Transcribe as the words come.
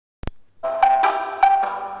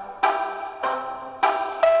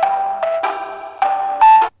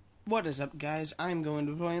What is up, guys? I'm going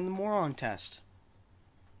to play in the moron test.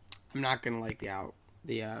 I'm not going to like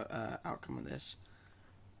the outcome of this.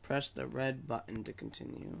 Press the red button to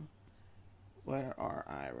continue. Where are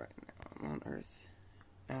I right now? I'm on Earth.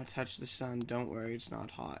 Now touch the sun. Don't worry, it's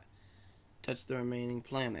not hot. Touch the remaining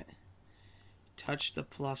planet. Touch the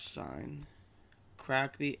plus sign.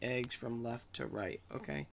 Crack the eggs from left to right.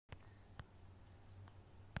 Okay.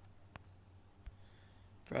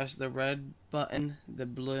 Press the red button, the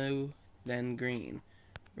blue, then green.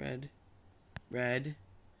 Red. Red.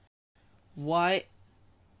 What?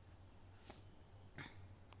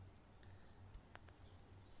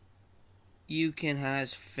 You can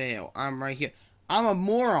has fail. I'm right here. I'm a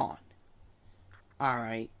moron.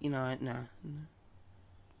 Alright, you know what? No.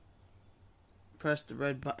 Press the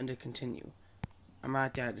red button to continue. I'm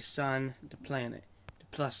right there. The sun, the planet, the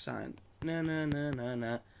plus sign.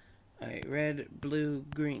 No. Alright, red, blue,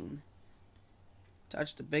 green.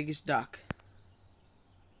 Touch the biggest duck.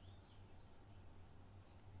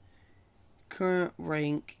 Current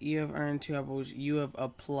rank, you have earned 2 apples. You have a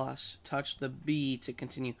plus. Touch the B to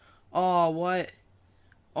continue. Oh, what?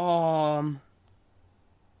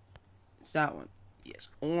 It's that one. Yes,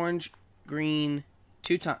 orange, green,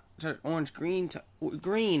 2 times. Orange, green,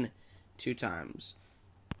 green, 2 times.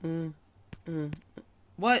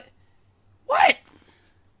 What? What?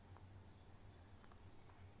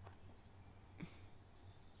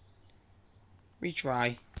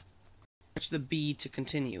 Retry. Touch the B to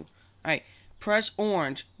continue. Alright, press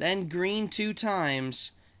orange, then green 2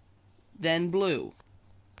 times, then blue.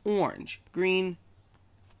 Orange, green.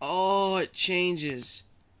 Oh, it changes.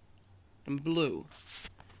 And blue.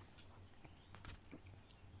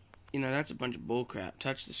 You know, that's a bunch of bullcrap.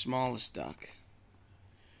 Touch the smallest duck.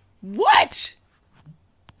 What?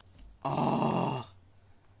 Oh.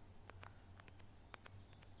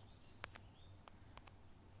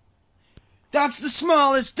 That's the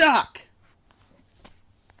smallest duck!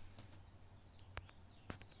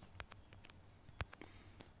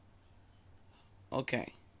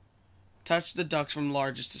 Okay. Touch the ducks from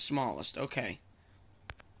largest to smallest. Okay.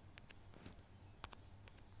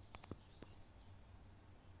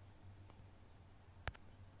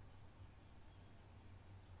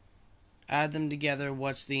 Add them together.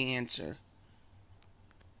 What's the answer?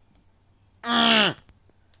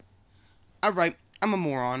 Alright. I'm a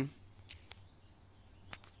moron.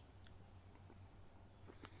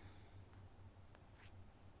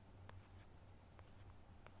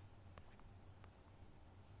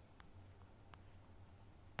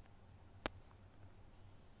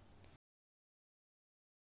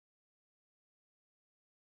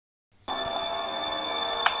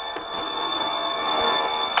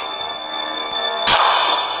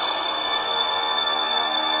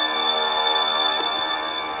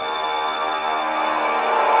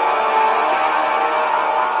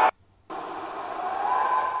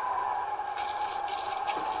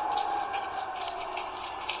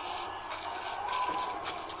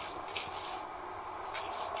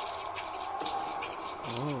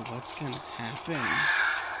 Whoa, what's gonna happen?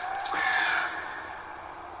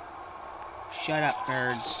 Shut up,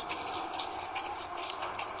 birds.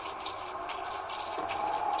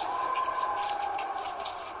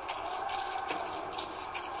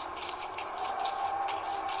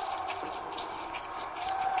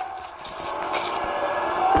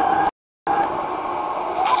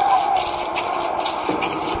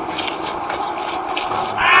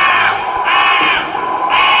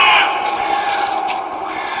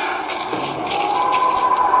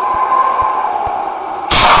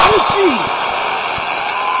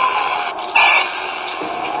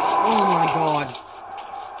 Oh my god.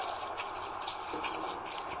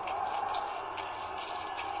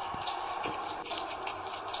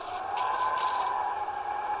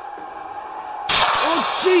 Oh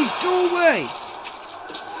jeez, go away!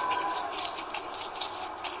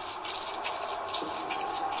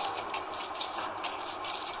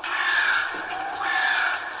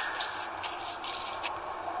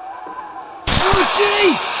 Oh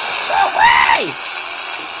jeez! Go away!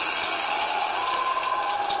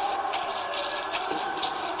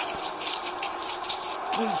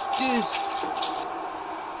 What's this?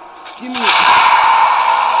 Give me it.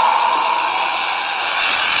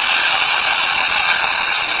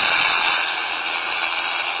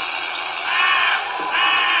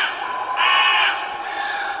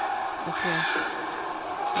 Okay.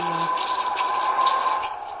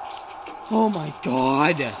 Oh my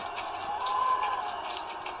god.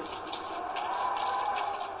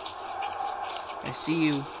 I see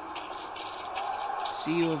you.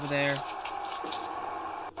 See you over there.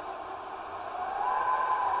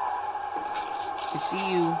 I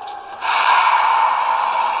see you.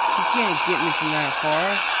 You can't get me from that far.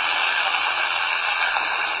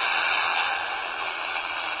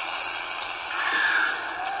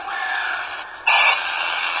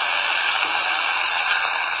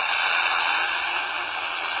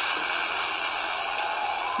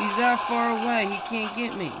 He's that far away, he can't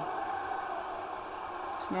get me.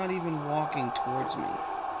 He's not even walking towards me.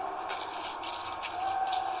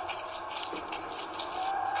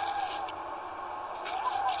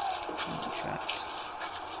 I'm trapped.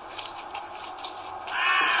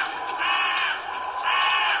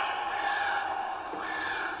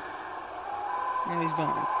 Now he's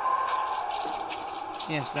gone.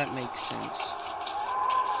 Yes, that makes sense.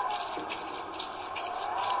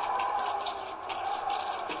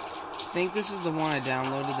 I think this is the one I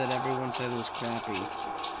downloaded that everyone said was crappy.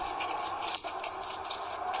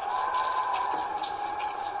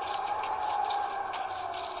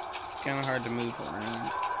 It's kind of hard to move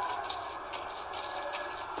around.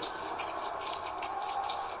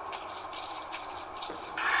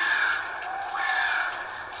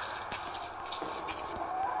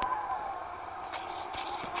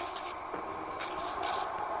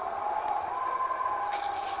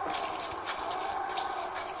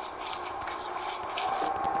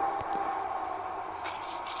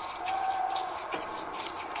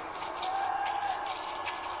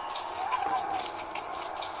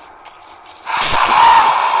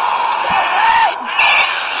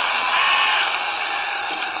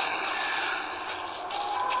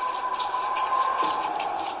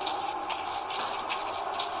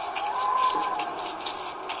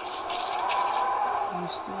 Are you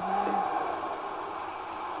still there?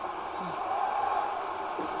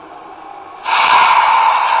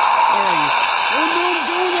 Where are you? Oh no, I'm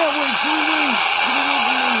going that way! Go away! Get away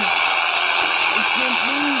from me! I can't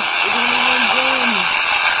move! I don't know where I'm going!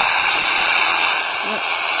 What?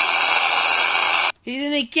 He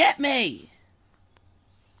didn't get me!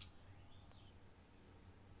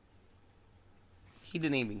 He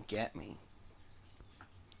didn't even get me.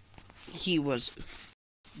 He was...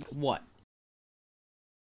 what?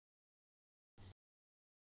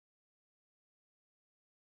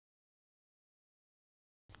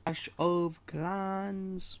 Clash of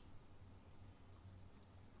Clans.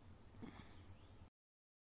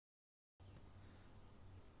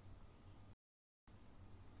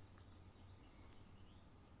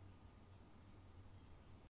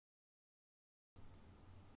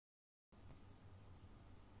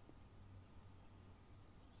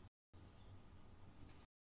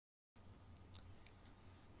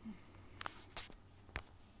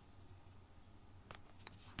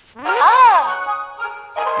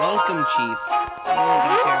 Welcome, Chief. Oh, I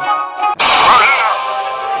don't care.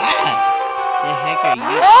 Ah! The heck are you?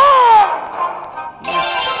 Yes,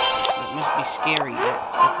 it must be scary that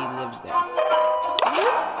he lives there.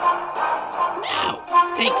 No!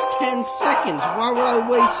 It takes 10 seconds. Why would I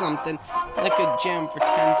waste something like a gem for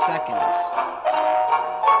 10 seconds?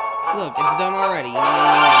 Look, it's done already.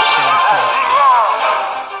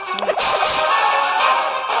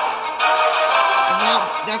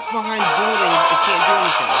 That's behind buildings. It can't do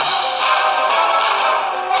anything.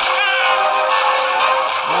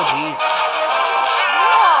 Oh, jeez.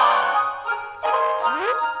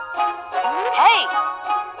 Hey!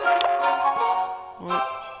 What?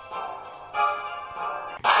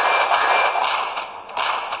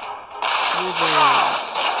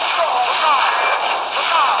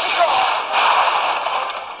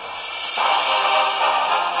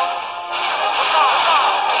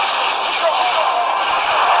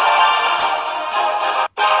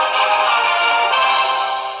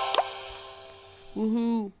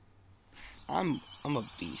 Woohoo! I'm a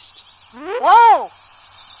beast. Whoa!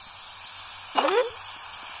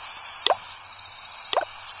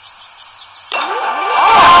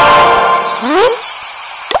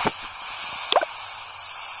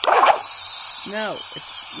 No,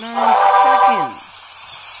 it's 9 seconds.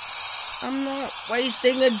 I'm not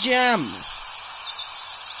wasting a gem.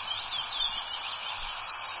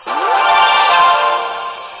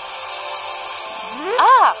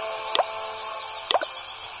 Ah!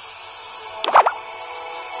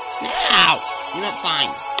 Now! You're not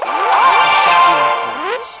fine. I'll shut you up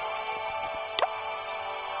once.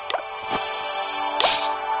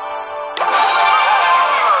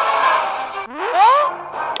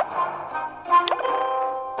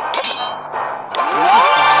 You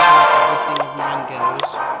decide where everything of mine goes.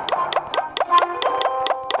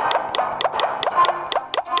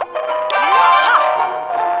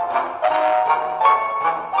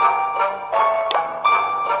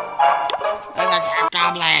 Those are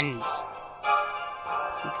goblins.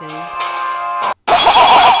 Okay.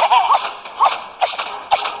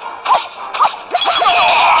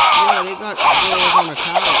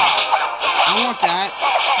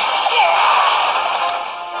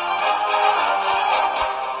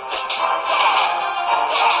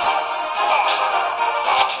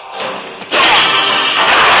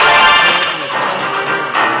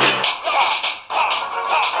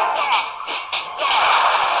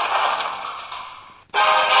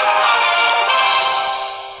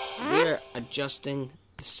 adjusting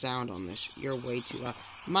the sound on this. You're way too loud.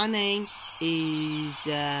 My name is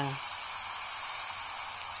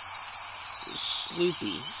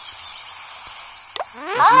Sloopy.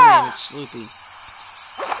 That's my name. It's Sloopy.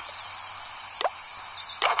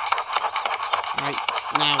 Right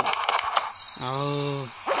now.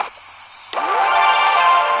 Oh.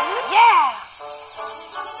 Yeah.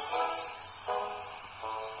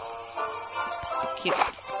 I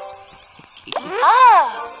can't.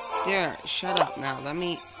 There, shut up now. Let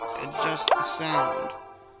me adjust the sound.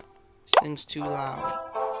 This thing's too loud.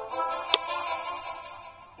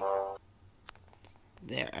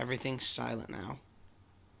 There, everything's silent now.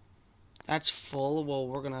 That's full. Well,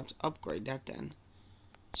 we're gonna have to upgrade that then.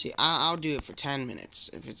 See, I'll do it for 10 minutes.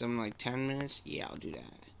 If it's something like 10 minutes, yeah, I'll do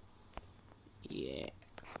that. Yeah.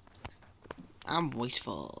 I'm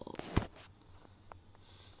wasteful.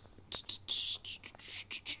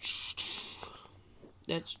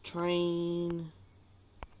 Let's train.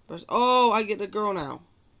 Oh, I get the girl now.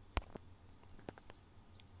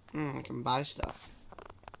 I can buy stuff.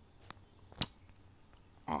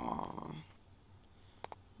 Aww.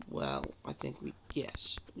 Well, I think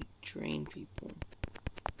yes, we train people.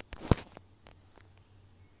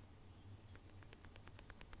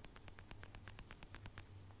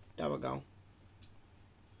 There we go.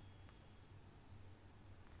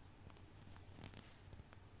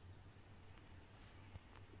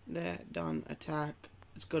 That done. Attack.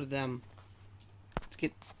 Let's go to them. Let's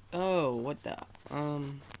get. Oh, what the?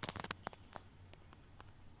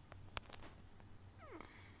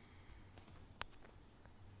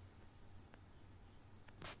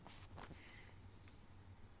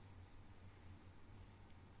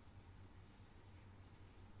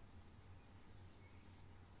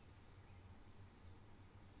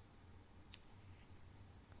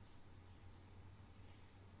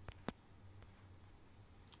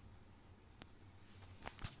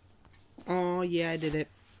 Oh, yeah, I did it.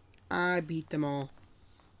 I beat them all.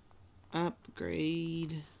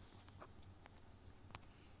 Upgrade.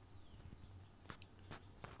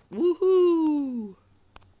 Woohoo!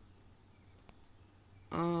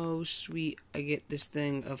 Oh, sweet. I get this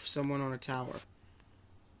thing of someone on a tower.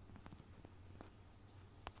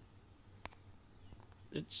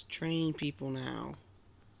 Let's train people now.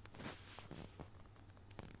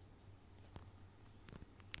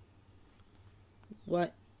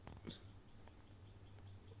 What?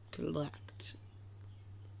 Collect.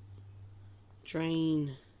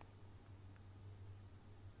 Train.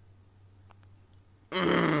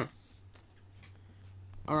 Alright,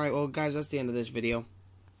 well, guys, that's the end of this video.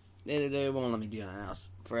 They won't let me do anything else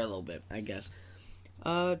for a little bit, I guess.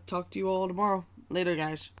 Talk to you all tomorrow. Later,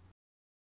 guys.